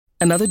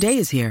Another day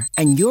is here,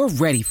 and you're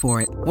ready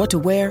for it. What to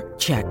wear?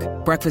 Check.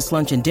 Breakfast,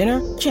 lunch, and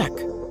dinner? Check.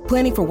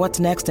 Planning for what's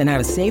next and how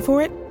to save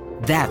for it?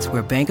 That's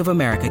where Bank of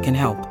America can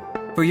help.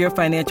 For your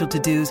financial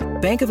to-dos,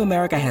 Bank of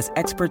America has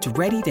experts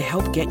ready to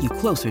help get you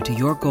closer to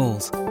your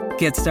goals.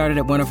 Get started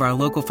at one of our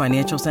local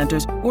financial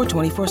centers or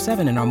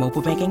 24/7 in our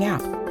mobile banking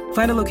app.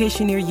 Find a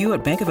location near you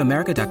at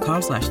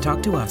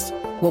bankofamerica.com/talktous.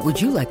 What would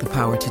you like the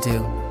power to do?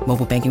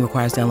 Mobile banking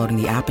requires downloading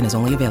the app and is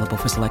only available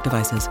for select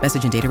devices.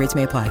 Message and data rates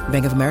may apply.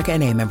 Bank of America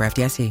N.A., member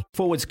FDIC.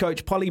 Forwards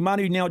coach Pauliasi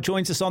Manu now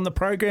joins us on the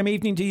program.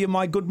 Evening to you,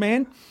 my good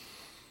man.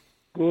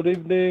 Good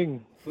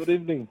evening. Good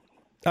evening.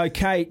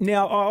 Okay,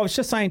 now I was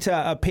just saying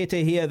to Peter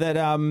here that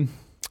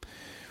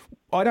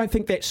I don't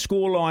think that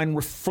scoreline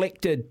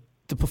reflected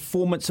the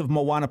performance of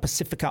Moana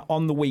Pasifika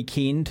on the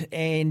weekend,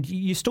 and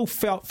you still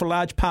felt for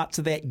large parts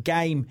of that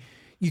game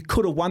you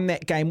could have won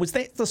that game. Was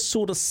that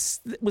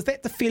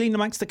the feeling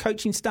amongst the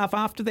coaching staff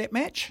after that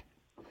match?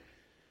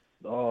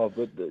 We're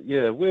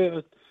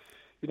a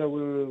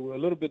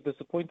little bit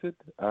disappointed.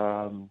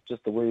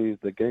 Just the way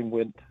the game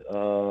went.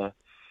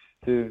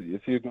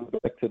 If you go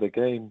back to the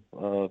game,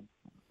 a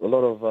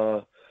lot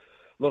of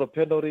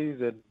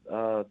penalties and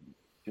a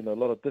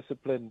lot of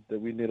discipline that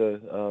we need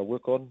to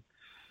work on.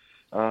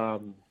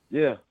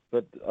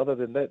 But other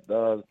than that,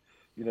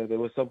 there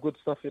was some good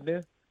stuff in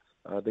there.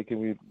 They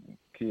can be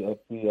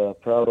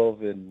proud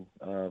of, and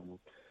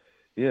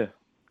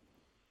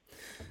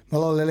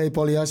Malo lele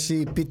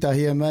Pauliasi, Pita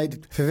here,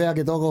 mate. Whewea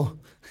ke toko.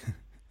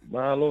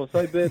 Mahalo,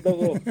 saibe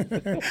toko.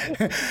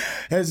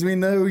 As we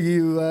know,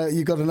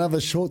 you got another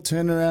short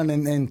turnaround,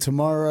 and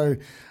tomorrow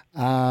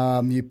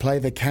you play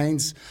the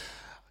Canes.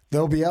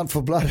 They'll be out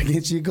for blood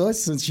against you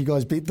guys since you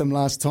guys beat them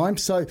last time.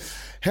 So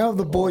how have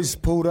the boys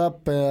pulled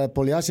up,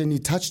 Pauliasi? And you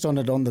touched on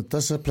it on the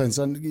disciplines.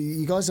 And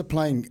you guys are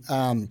playing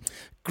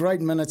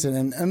great minutes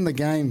and in the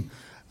game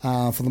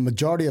for the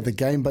majority of the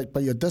game,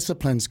 but your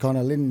discipline's kind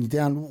of letting you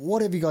down.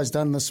 What have you guys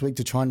done this week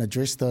to try and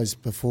address those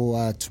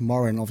before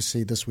tomorrow and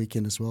obviously this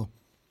weekend as well?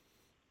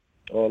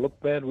 Oh,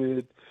 look, man,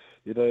 as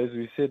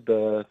we said,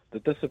 the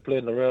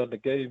discipline around the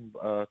game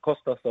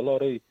cost us a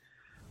lot, eh?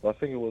 I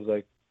think it was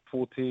like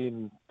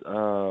 14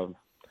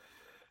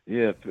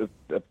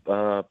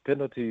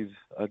 penalties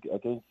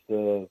against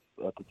the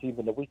team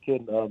in the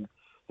weekend.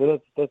 So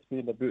that's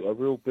been a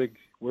real big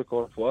work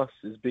on for us,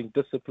 is being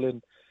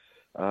disciplined,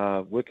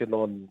 working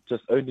on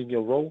just owning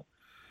your role,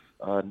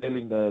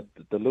 nailing the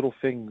little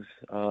things,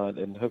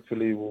 and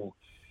hopefully we'll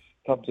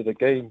come to the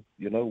game.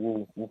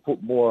 We'll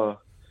put more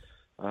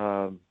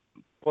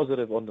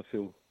positive on the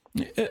field.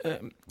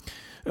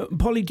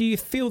 Polly, do you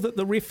feel that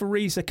the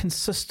referees are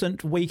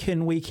consistent week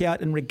in, week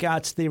out in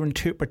regards to their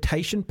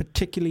interpretation,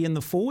 particularly in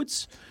the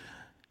forwards?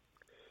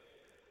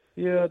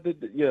 A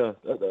bit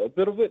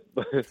of it.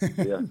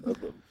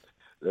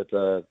 That's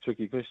a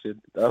tricky question.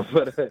 A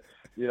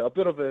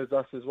bit of it is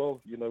us as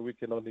well. We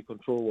can only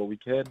control what we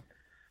can,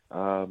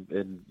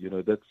 and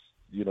that's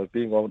being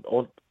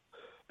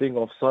being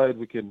offside.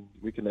 We can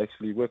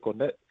actually work on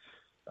that.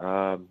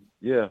 But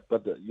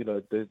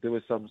there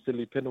were some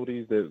silly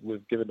penalties that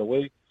we've given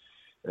away.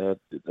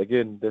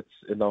 Again, that's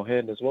in our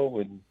hand as well,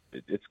 and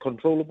it's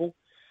controllable.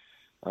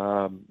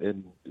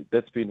 And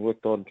that's been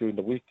worked on during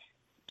the week.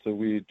 So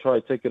we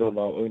try to take it on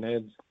our own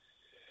hands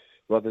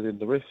rather than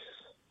the refs.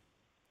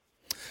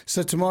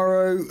 So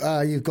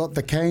tomorrow you've got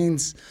the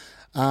Canes.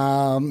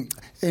 And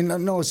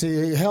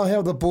obviously, how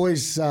are the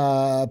boys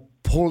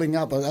pulling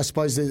up? I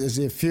suppose is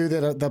there a few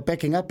that are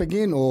backing up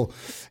again, or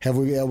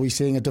are we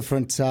seeing a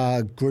different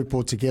group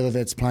altogether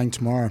that's playing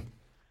tomorrow?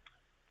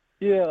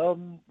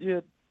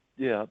 The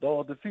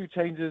few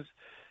changes.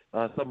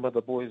 Some of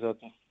the boys are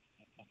just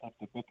have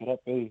to pick it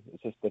up.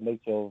 It's just the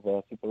nature of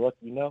Super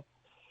Rugby now.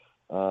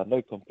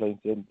 No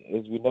complaints. And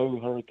as we know,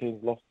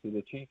 Hurricanes lost to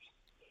the Chiefs,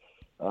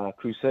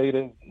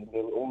 Crusaders, and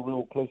they were all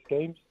real close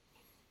games.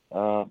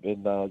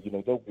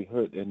 They'll be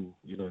hurt, and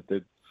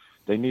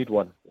they need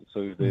one.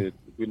 So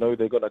we know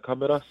they're going to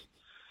come at us,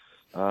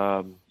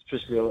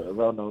 especially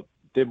around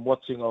them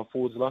watching our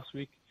forwards last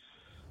week.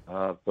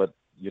 We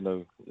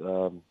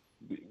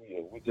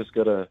just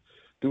got to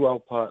do our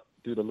part,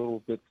 do the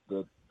little bits,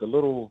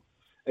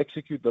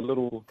 execute the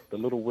little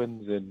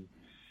wins, and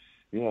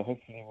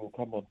hopefully we'll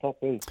come on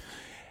top.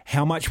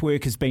 How much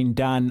work has been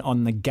done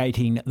on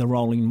negating the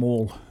rolling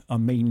maul? I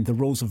mean, the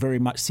rules are very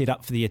much set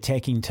up for the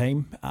attacking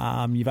team.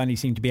 You've only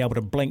seemed to be able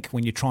to blink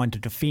when you're trying to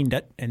defend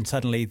it, and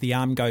suddenly the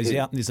arm goes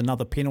out and there's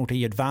another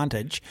penalty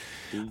advantage.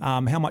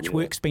 How much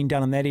work's been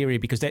done in that area?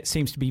 Because that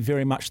seems to be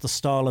very much the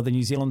style of the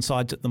New Zealand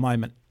sides at the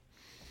moment.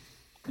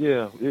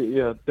 That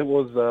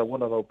was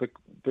one of our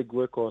big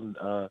work on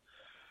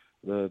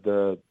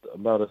the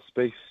amount of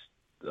space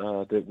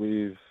that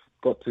we've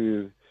got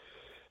to,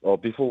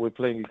 before we're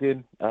playing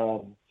again.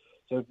 So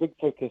big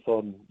focus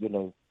on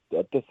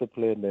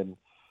discipline and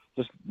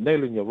just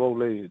nailing your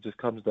role. It just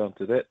comes down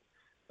to that,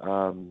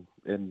 and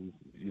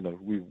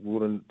we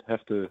wouldn't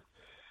have to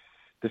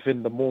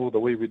defend them more the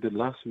way we did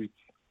last week.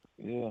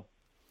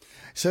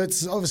 So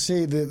it's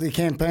obviously the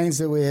campaigns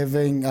that we're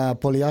having,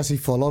 Pauliasi,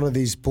 for a lot of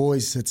these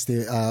boys. It's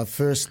their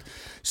first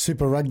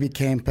Super Rugby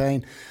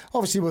campaign.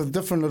 Obviously with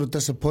different little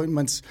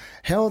disappointments.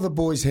 How are the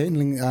boys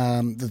handling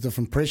the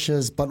different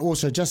pressures, but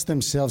also just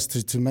themselves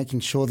to making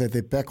sure that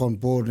they're back on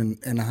board and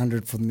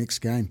 100 for the next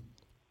game?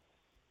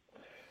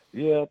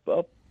 Yeah,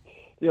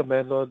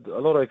 man. A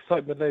lot of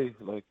excitement, eh?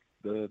 Like,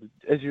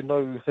 as you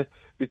know,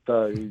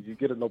 you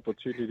get an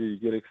opportunity, you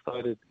get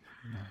excited.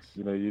 Nice.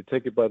 You know, you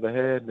take it by the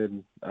hand,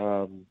 and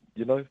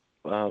you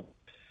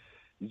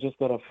just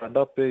gotta front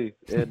up, eh?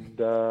 And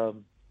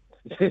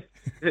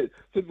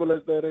simple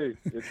as that, eh?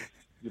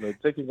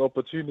 It's, taking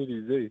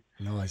opportunities, eh?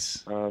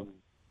 Nice.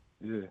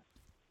 Yeah.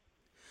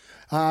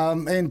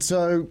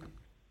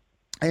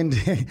 And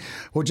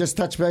we'll just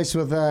touch base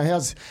with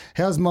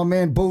how's my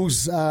man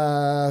Bulls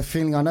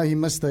feeling? I know he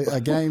missed a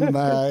game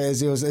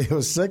as he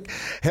was sick.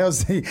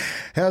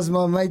 How's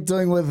my mate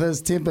doing with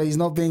his temper? He's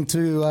not being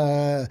too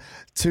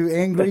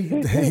angry.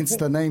 Hence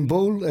the name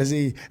Bull. Is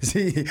he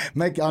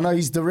I know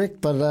he's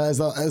direct, but as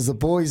the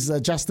boys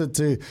adjusted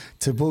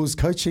to Bull's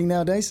coaching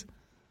nowadays.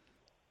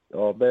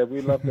 Oh man,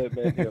 we love that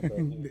man. Here,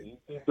 man.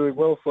 He's doing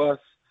well for us.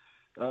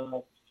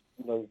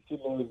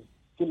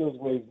 Killer's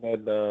ways,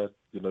 man.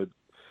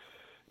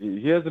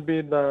 He hasn't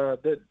been that,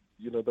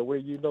 the way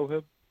you know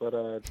him, but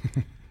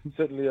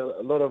certainly a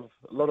lot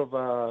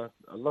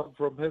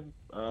from him.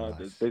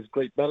 Nice. There's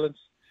great balance,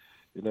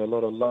 a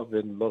lot of love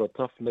and a lot of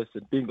toughness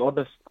and being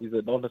honest. He's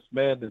an honest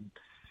man, and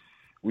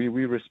we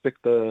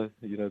respect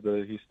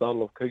his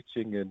style of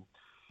coaching, and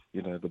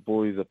the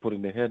boys are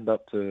putting their hand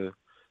up to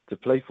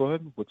play for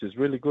him, which is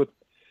really good.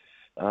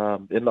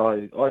 And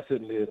I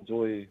certainly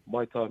enjoy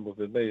my time with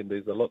him, and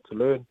there's a lot to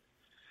learn.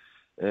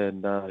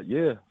 And a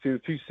few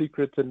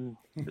secrets, and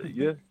from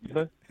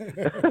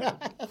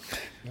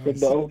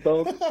the old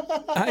dog.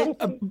 Hey,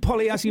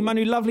 Pauliasi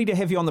Manu, lovely to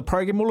have you on the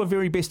program. All the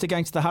very best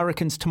against the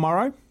Hurricanes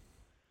tomorrow.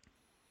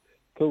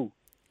 Cool.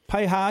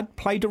 Play hard,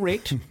 play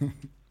direct.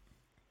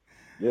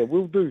 Yeah,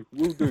 we'll do.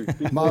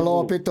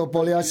 Mahalo peto,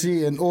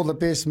 Pauliasi, and all the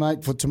best,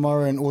 mate, for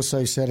tomorrow and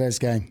also Saturday's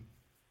game.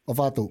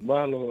 Ofatu.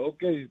 Mahalo.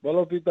 Okay.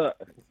 Mahalo pita.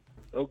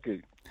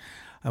 Okay.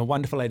 A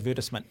wonderful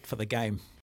advertisement for the game.